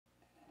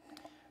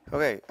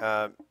Okay,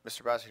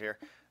 Mr. Bossert here.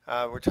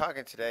 We're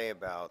talking today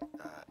about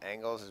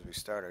angles as we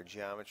start our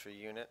geometry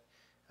unit.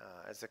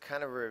 As a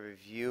kind of a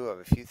review of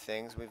a few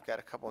things, we've got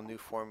a couple new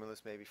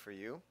formulas maybe for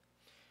you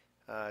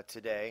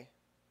today.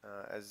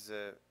 As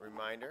a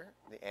reminder,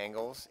 the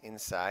angles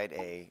inside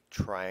a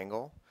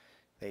triangle,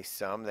 they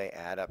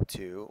add up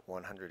to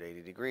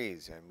 180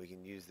 degrees, and we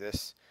can use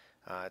this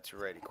to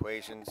write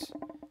equations.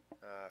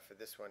 For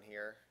this one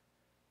here,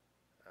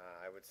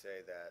 I would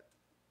say that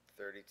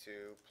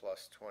 32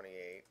 plus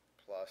 28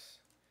 plus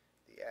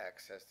the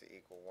x has to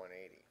equal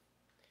 180.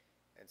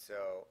 And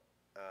so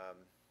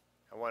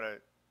I want to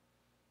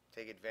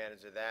take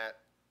advantage of that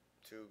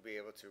to be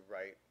able to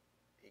write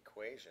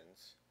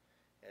equations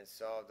and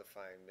solve to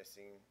find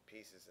missing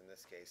pieces, in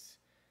this case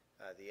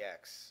the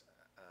x.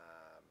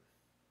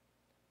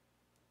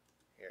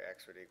 Here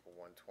x would equal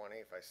 120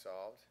 if I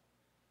solved.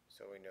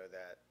 So we know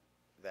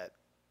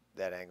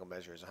that angle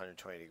measure is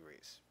 120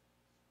 degrees.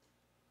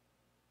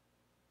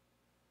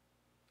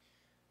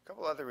 A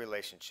couple other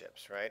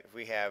relationships, right?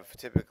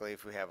 Typically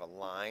if we have a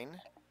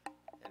line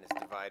and it's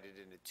divided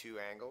into two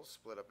angles,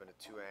 split up into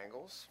two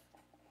angles,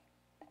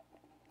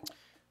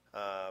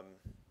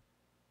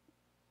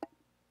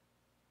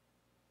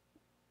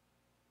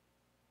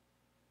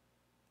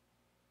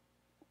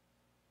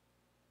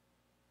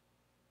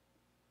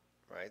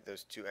 right?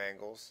 Those two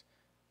angles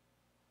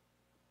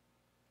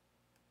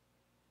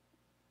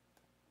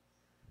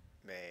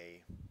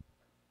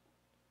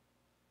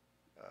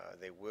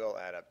they will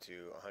add up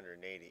to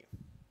 180,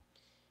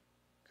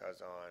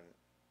 because on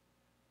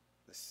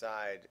the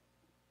side,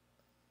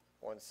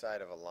 one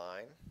side of a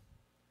line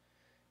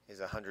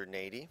is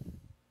 180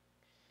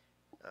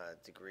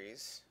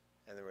 degrees,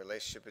 and the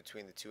relationship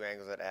between the two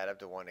angles that add up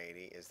to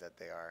 180 is that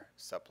they are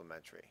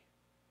supplementary.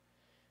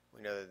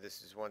 We know that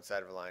this is one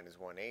side of a line is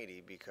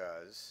 180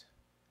 because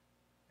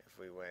if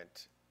we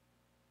went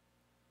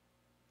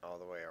all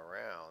the way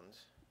around,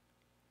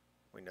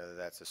 we know that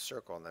that's a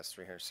circle, and that's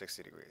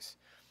 360 degrees.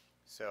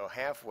 So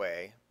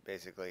halfway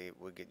basically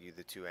will get you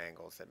the two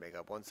angles that make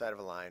up one side of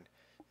a line,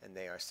 and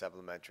they are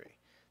supplementary.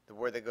 The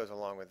word that goes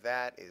along with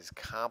that is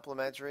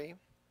complementary.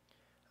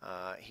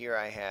 Here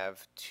I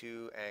have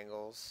two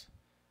angles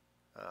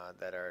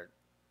that are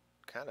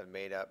kind of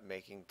made up,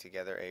 making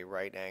together a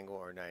right angle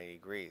or 90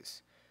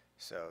 degrees.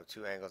 So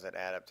two angles that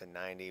add up to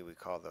 90, we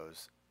call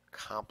those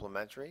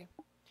complementary.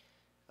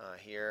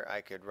 Here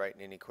I could write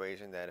in an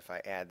equation that if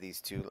I add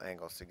these two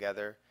angles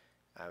together,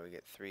 I would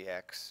get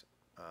 3x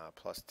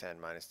plus 10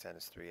 minus 10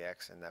 is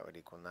 3x, and that would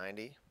equal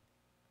 90.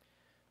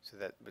 So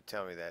that would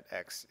tell me that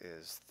x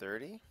is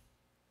 30.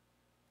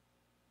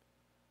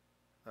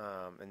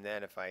 And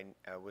then if I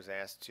was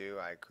asked to,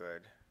 I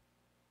could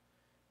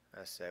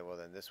say, well,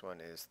 then this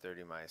one is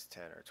 30 minus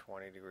 10, or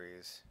 20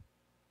 degrees.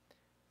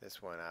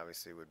 This one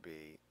obviously would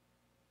be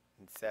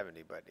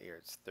 70, but here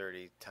it's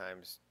 30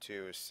 times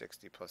 2 is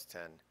 60 plus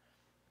 10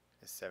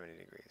 is 70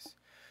 degrees.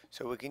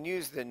 So we can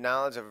use the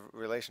knowledge of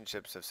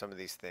relationships of some of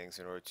these things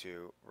in order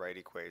to write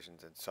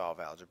equations and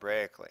solve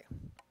algebraically.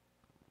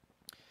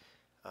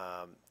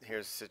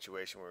 Here's a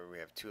situation where we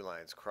have two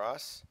lines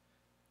cross.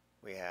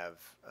 We have,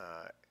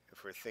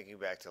 if we're thinking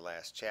back to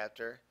last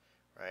chapter,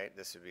 right,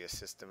 this would be a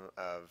system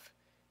of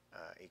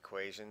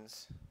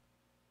equations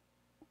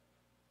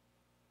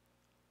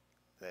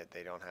that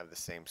they don't have the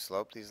same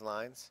slope, these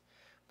lines.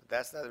 But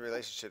that's not the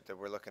relationship that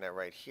we're looking at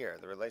right here.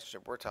 The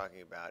relationship we're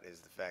talking about is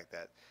the fact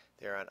that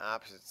they're on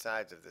opposite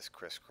sides of this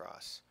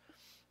crisscross.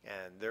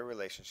 And their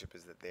relationship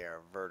is that they are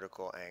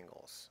vertical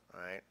angles,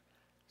 right?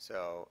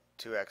 So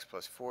 2x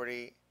plus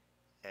 40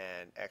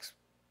 and x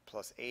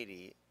plus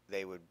 80,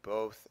 they would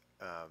both,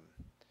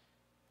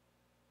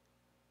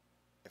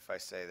 if I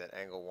say that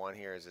angle 1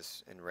 here is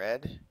this in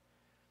red,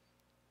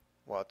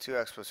 while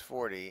 2x plus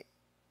 40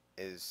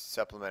 is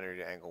supplementary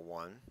to angle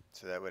 1,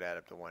 so that would add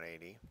up to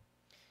 180.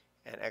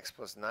 And x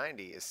plus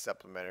 90 is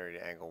supplementary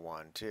to angle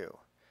 1 too.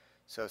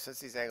 So since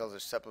these angles are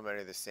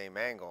supplementary to the same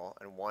angle,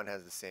 and one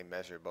has the same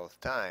measure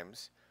both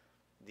times,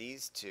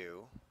 these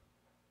two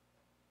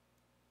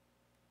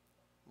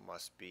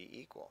must be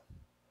equal.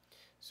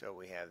 So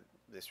we have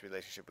this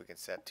relationship. We can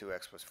set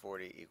 2x plus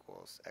 40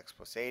 equals x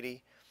plus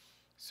 80.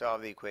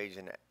 Solve the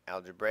equation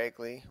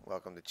algebraically.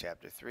 Welcome to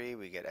chapter 3.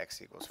 We get x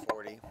equals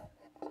 40.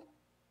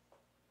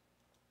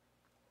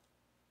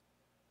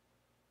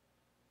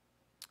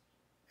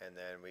 And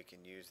then we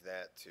can use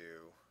that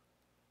to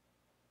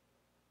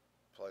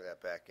plug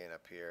that back in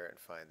up here and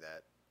find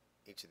that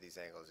each of these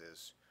angles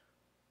is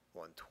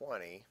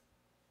 120,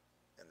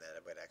 and that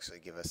it would actually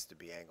give us to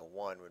be angle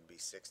 1 would be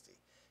 60.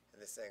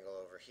 And this angle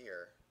over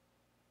here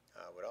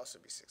would also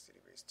be 60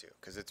 degrees too,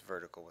 because it's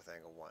vertical with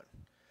angle 1.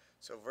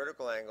 So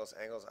vertical angles,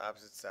 angles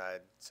opposite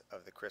sides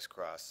of the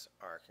crisscross,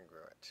 are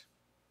congruent.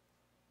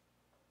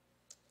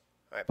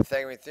 All right,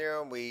 Pythagorean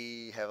theorem,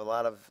 we have a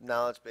lot of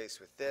knowledge base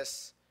with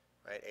this.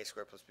 Right, a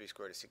squared plus b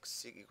squared is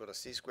equal to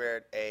c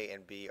squared. A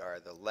and b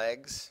are the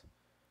legs.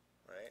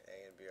 Right,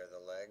 a and b are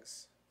the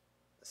legs,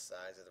 the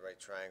sides of the right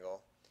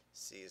triangle.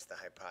 C is the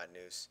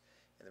hypotenuse.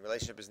 And the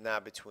relationship is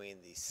not between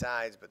the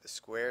sides, but the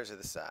squares of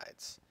the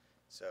sides.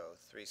 So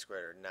 3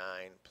 squared, or 9,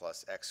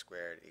 plus x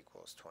squared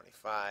equals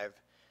 25.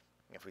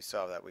 If we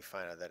solve that, we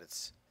find out that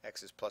it's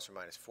x is plus or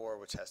minus 4,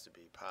 which has to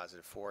be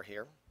positive 4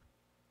 here.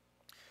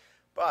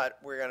 But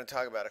we're going to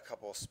talk about a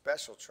couple of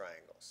special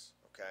triangles,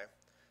 okay?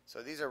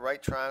 So these are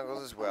right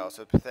triangles as well,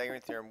 so the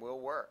Pythagorean theorem will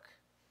work.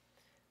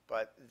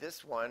 But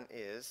this one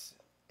is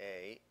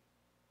a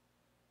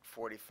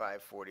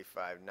 45,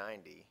 45,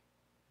 90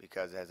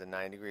 because it has a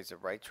 90 degrees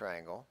of right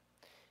triangle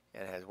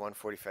and it has one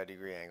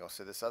 45-degree angle.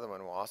 So this other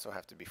one will also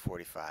have to be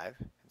 45.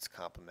 It's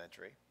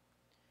complementary.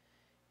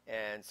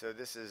 And so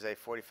this is a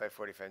 45,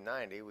 45,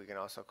 90. We can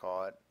also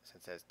call it,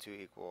 since it has two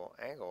equal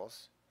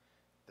angles,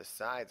 the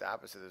sides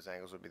opposite of those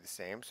angles would be the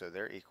same, so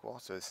they're equal.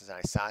 So this is an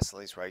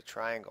isosceles right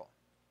triangle.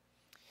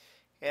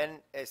 And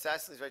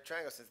isosceles right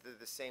triangle, since they're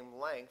the same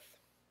length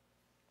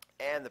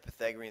and the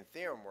Pythagorean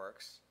theorem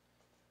works,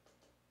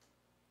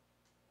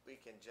 we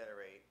can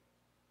generate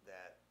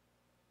that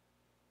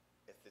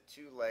if the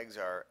two legs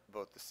are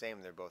both the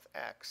same, they're both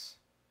x,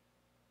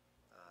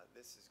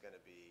 this is going to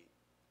be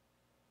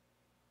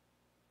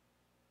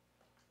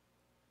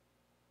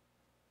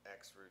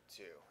x root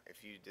 2.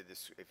 If you did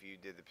this, if you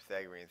did the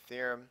Pythagorean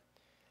theorem,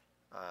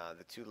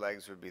 the two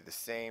legs would be the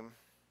same,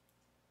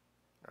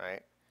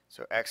 right?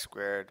 So x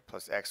squared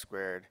plus x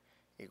squared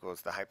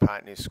equals the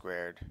hypotenuse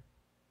squared.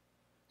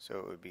 So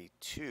it would be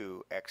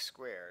 2x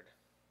squared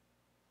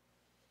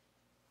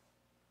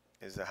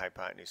is the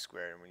hypotenuse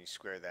squared, and when you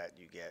square that,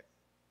 you get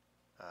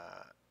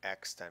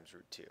x times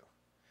root 2.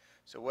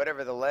 So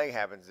whatever the leg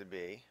happens to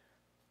be,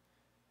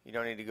 you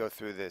don't need to go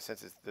through this.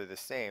 Since they're the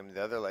same,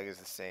 the other leg is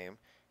the same,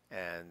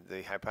 and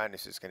the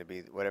hypotenuse is going to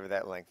be whatever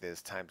that length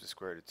is times the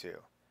square root of 2.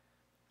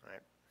 Right?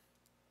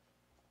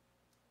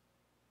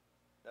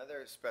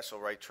 Another special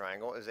right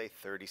triangle is a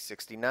 30,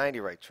 60, 90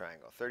 right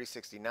triangle. 30,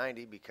 60,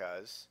 90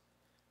 because,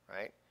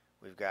 right,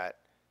 we've got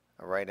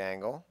a right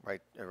angle,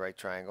 a right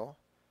triangle,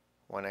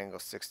 one angle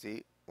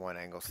 60, one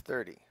angle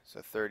 30.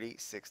 So 30,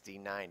 60,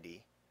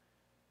 90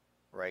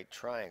 right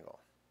triangle.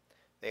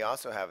 They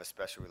also have a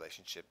special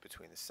relationship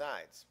between the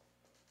sides.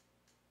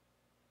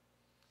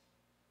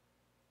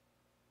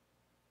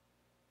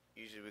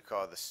 Usually we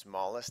call the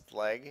smallest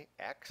leg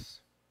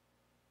x.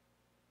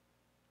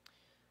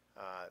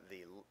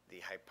 The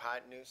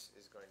hypotenuse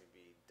is going to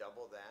be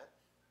double that,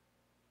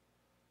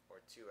 or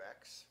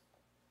 2x.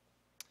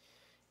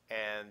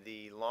 And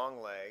the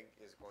long leg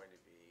is going to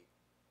be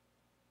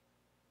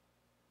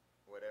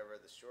whatever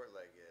the short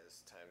leg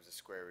is times the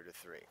square root of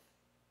 3.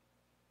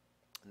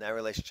 And that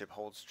relationship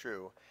holds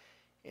true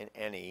in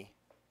any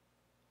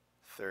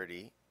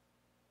 30,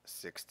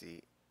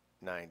 60,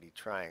 90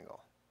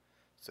 triangle.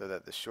 So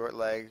that the short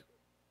leg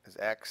is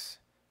x,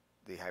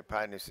 the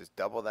hypotenuse is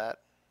double that,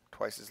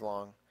 twice as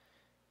long,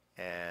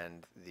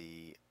 and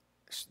the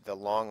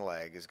long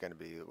leg is going to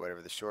be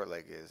whatever the short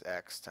leg is,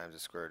 x times the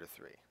square root of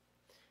 3.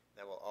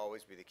 That will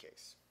always be the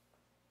case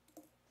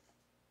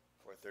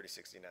for 30,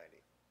 60, 90.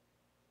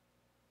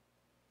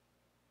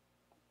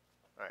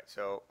 All right,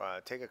 so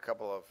take a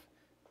couple of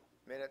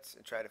minutes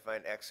and try to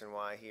find x and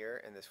y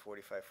here in this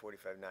 45,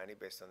 45, 90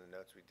 based on the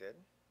notes we did.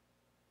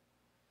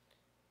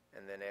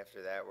 And then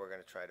after that, we're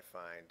going to try to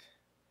find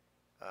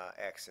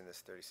x in this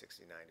 30,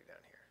 60, 90 down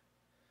here.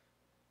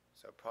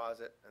 So pause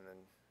it and then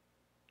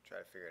try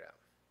to figure it out.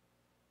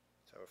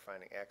 So we're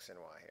finding x and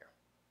y here.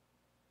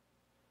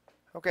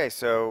 Okay,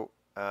 so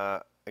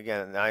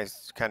again, I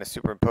kind of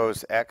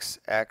superimposed x,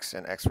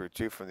 and x root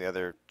 2 from the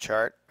other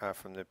chart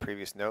from the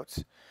previous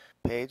notes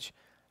page.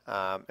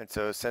 And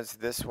so since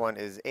this one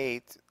is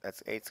 8,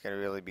 that's 8's going to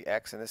really be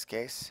x in this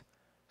case.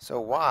 So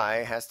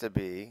y has to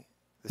be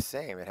the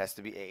same. It has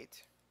to be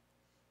 8.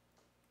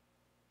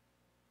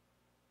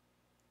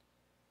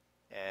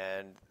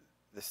 And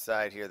the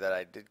side here that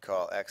I did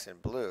call x in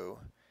blue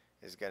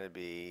is going to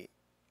be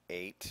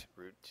 8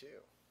 root 2.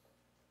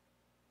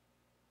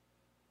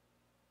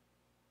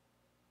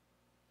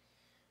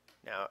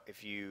 Now,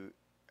 if you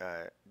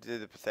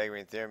did the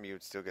Pythagorean theorem, you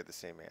would still get the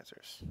same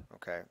answers.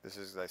 Okay, this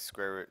is like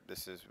square root.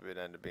 This would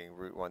end up being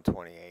root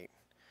 128,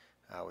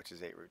 which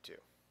is 8 root 2.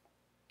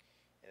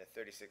 And at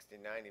 30, 60,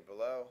 90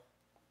 below,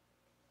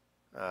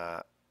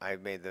 I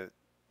made the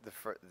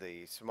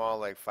small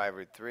leg 5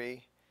 root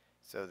 3.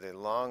 So the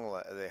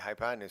the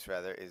hypotenuse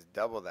rather is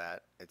double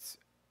that. It's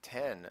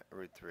 10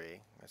 root 3.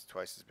 That's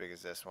twice as big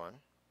as this one.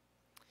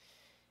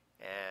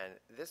 And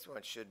this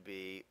one should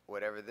be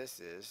whatever this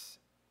is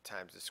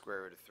times the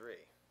square root of 3.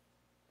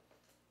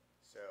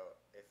 So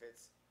if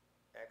it's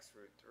x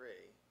root 3,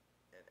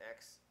 and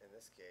x in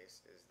this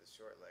case is the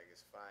short leg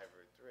is 5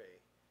 root 3,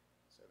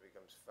 so it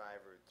becomes 5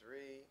 root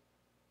 3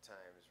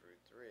 times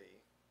root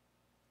 3,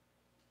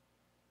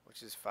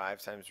 which is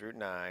 5 times root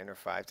 9, or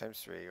 5 times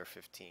 3, or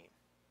 15.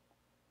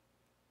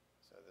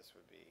 So this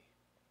would be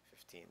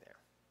 15 there.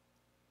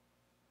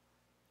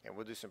 And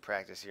we'll do some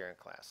practice here in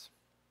class.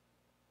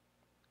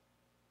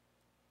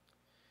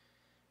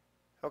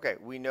 Okay,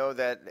 we know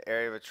that the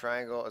area of a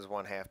triangle is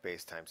 1/2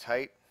 base times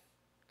height.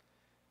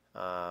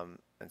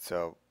 And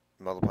so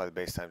multiply the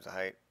base times the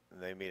height,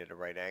 and they meet at a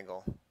right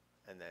angle,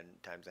 and then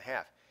times a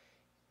half.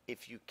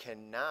 If you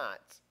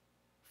cannot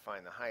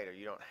find the height, or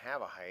you don't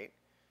have a height,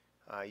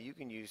 you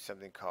can use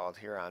something called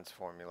Heron's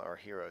formula or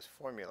Hero's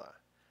formula.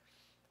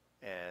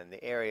 And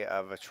the area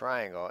of a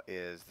triangle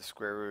is the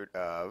square root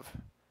of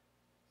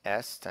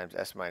s times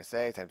s minus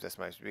a times s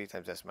minus b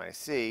times s minus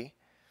c,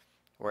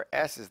 where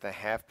s is the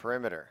half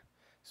perimeter.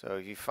 So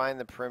if you find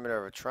the perimeter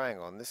of a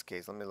triangle, in this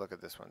case, let me look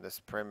at this one. This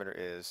perimeter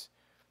is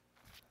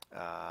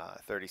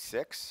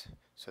 36,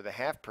 so the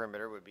half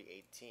perimeter would be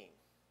 18.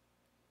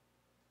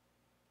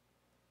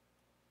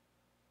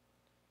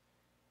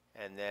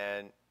 And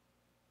then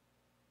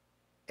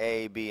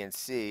A, B, and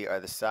C are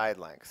the side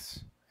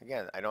lengths.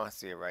 Again, I don't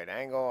see a right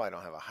angle, I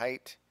don't have a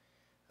height.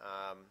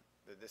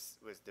 This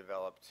was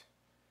developed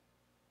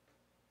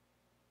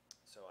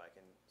so I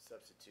can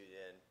substitute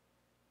in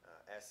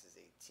S is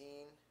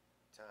 18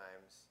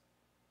 times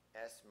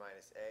S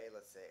minus A.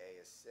 Let's say A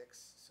is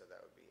 6, so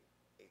that would be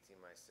 18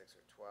 minus 6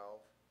 or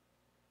 12.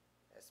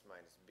 S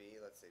minus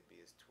B, let's say B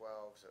is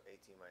 12, so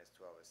 18 minus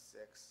 12 is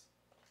 6.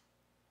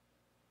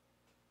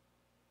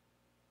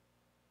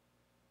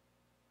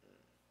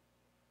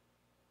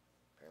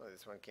 Apparently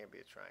this one can't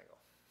be a triangle.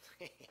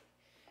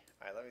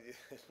 Alright, let me do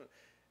this.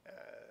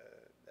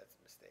 That's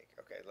a mistake.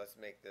 Okay, let's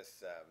make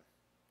this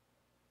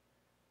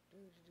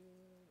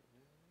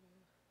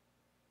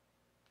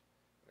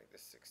make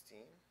this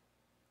 16.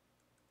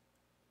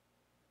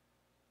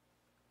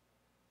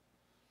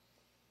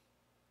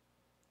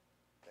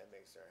 That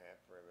makes our half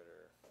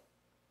perimeter.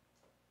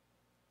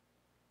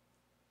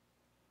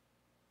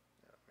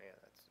 Oh man,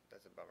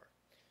 that's a bummer.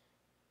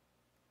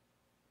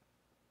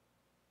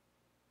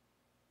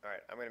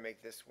 Alright, I'm going to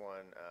make this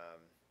one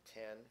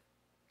 10.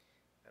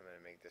 I'm going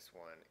to make this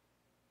one.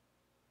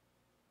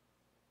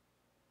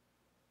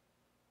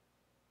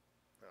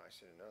 No, I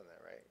should have known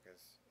that, right?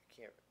 Because it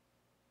can't.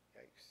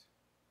 Yikes.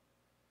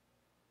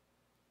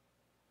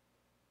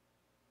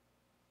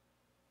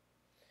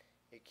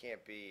 It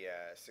can't be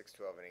 6,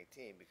 12, and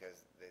 18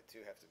 because the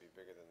two have to be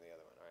bigger than the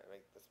other one. Alright,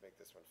 let's make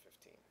this one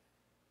 15.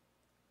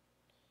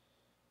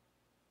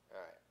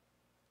 Alright.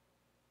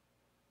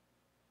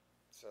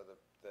 So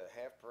the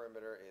half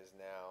perimeter is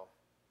now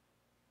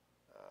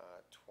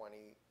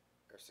 20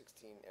 or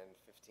 16, and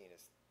 15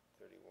 is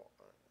 31.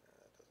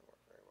 That doesn't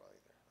work very well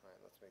either. All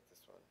right, let's make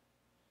this one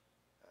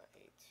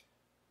 8.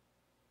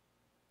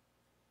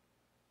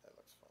 That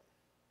looks fun.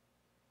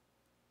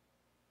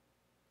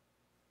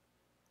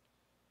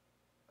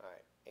 All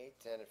right, 8,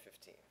 10, and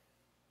 15.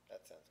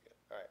 That sounds good.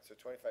 All right, so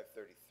 25,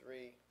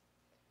 33.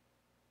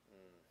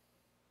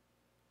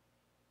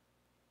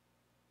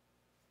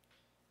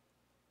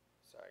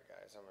 Sorry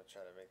guys, I'm going to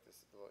try to make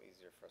this a little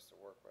easier for us to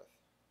work with.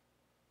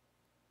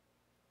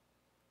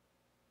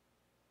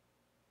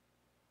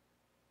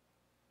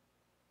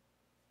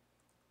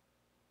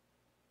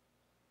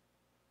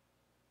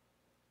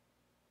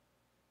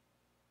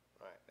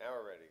 Alright, now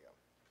we're ready to go.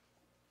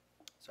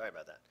 Sorry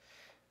about that.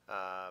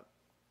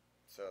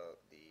 So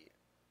the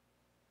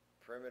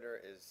perimeter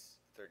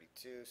is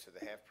 32, so the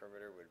half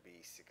perimeter would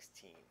be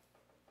 16.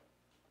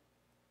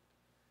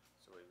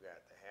 So we've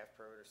got the half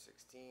perimeter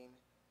 16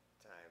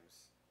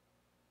 times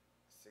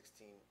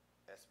 16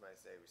 S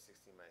minus A would be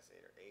 16 minus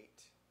 8 or 8.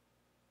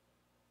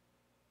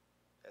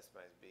 S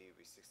minus B would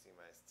be 16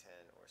 minus 10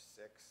 or 6.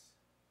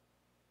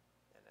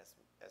 And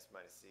S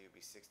minus C would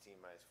be 16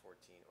 minus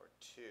 14 or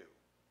 2.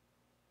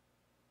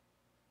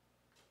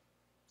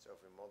 So if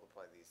we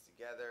multiply these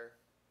together,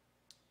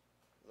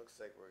 it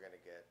looks like we're going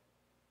to get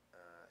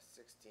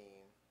 16.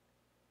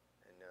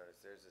 And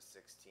notice there's a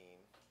 16.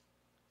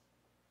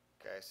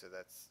 Okay, so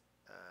that's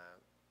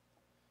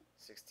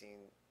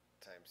 16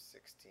 times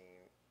 16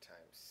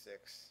 times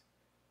 6.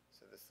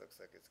 So this looks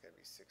like it's going to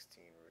be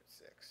 16 root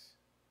 6.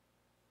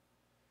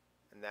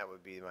 And that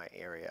would be my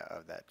area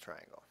of that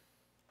triangle.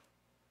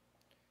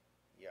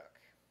 Yuck.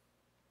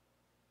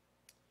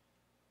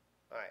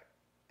 Alright,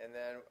 and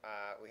then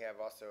we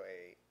have also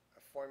a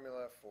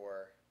formula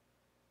for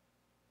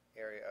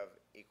area of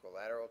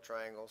equilateral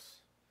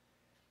triangles.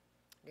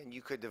 And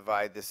you could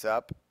divide this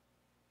up,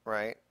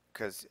 right?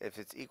 Because if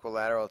it's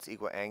equilateral, it's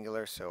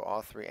equiangular, so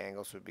all three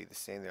angles would be the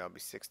same. They'll all be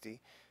 60.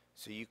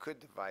 So you could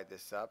divide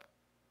this up,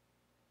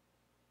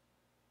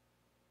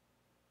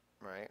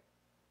 right?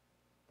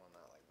 Well,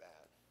 not like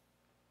that.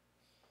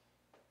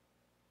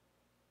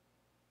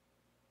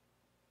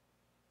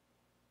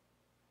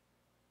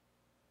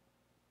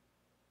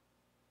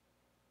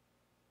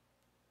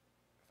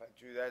 If I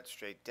drew that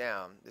straight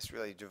down, this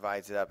really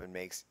divides it up and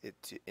makes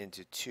it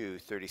into two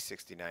 30,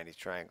 60, 90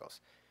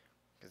 triangles.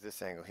 Because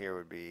this angle here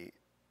would be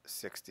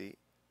 60,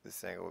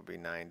 this angle would be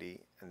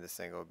 90, and this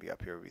angle would be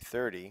up here would be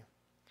 30.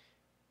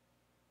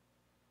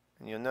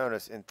 And you'll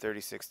notice in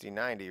 30, 60,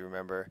 90,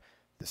 remember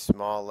the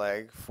small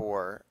leg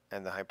 4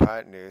 and the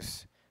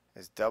hypotenuse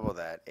is double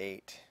that,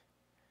 8.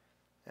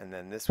 And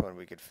then this one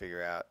we could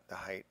figure out the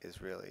height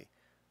is really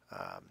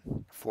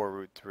 4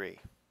 root 3.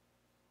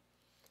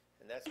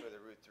 And that's where the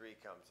root 3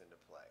 comes into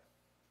play.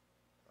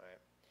 Right?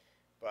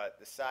 But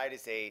the side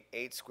is 8.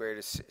 8 squared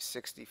is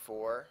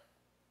 64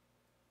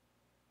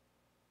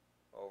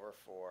 over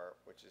 4,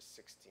 which is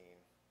 16,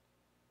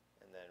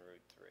 and then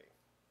root 3.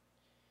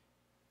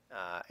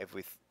 If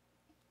we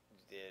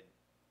did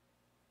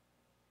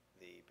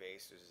the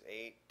base, which is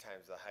 8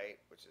 times the height,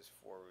 which is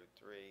 4 root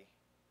 3,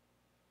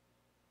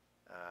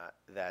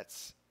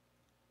 that's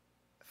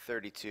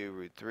 32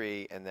 root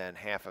 3, and then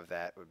half of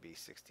that would be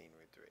 16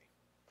 root 3.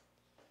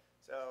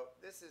 So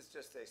this is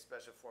just a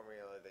special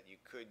formula that you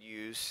could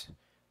use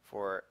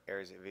for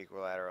areas of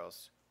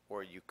equilaterals,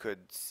 or you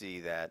could see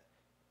that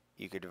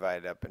you could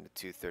divide it up into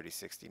two 30,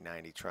 60,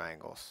 90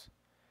 triangles.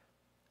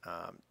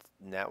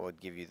 And that would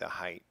give you the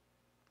height,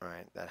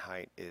 right? That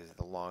height is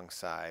the long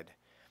side,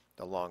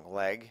 the long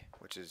leg,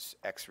 which is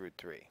x root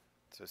 3.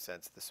 So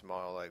since the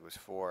smaller leg was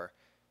 4,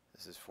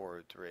 this is 4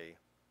 root 3.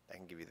 That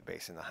can give you the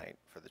base and the height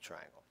for the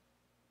triangle.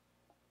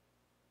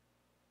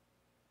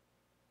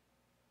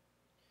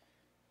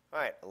 All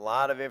right, a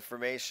lot of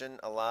information,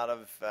 a lot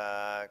of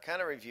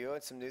kind of review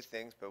and some new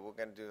things, but we're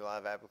going to do a lot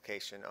of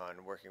application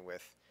on working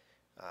with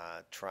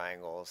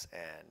triangles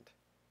and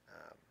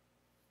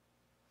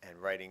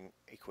writing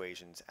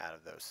equations out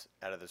of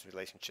those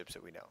relationships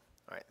that we know.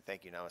 All right,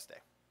 thank you. Namaste.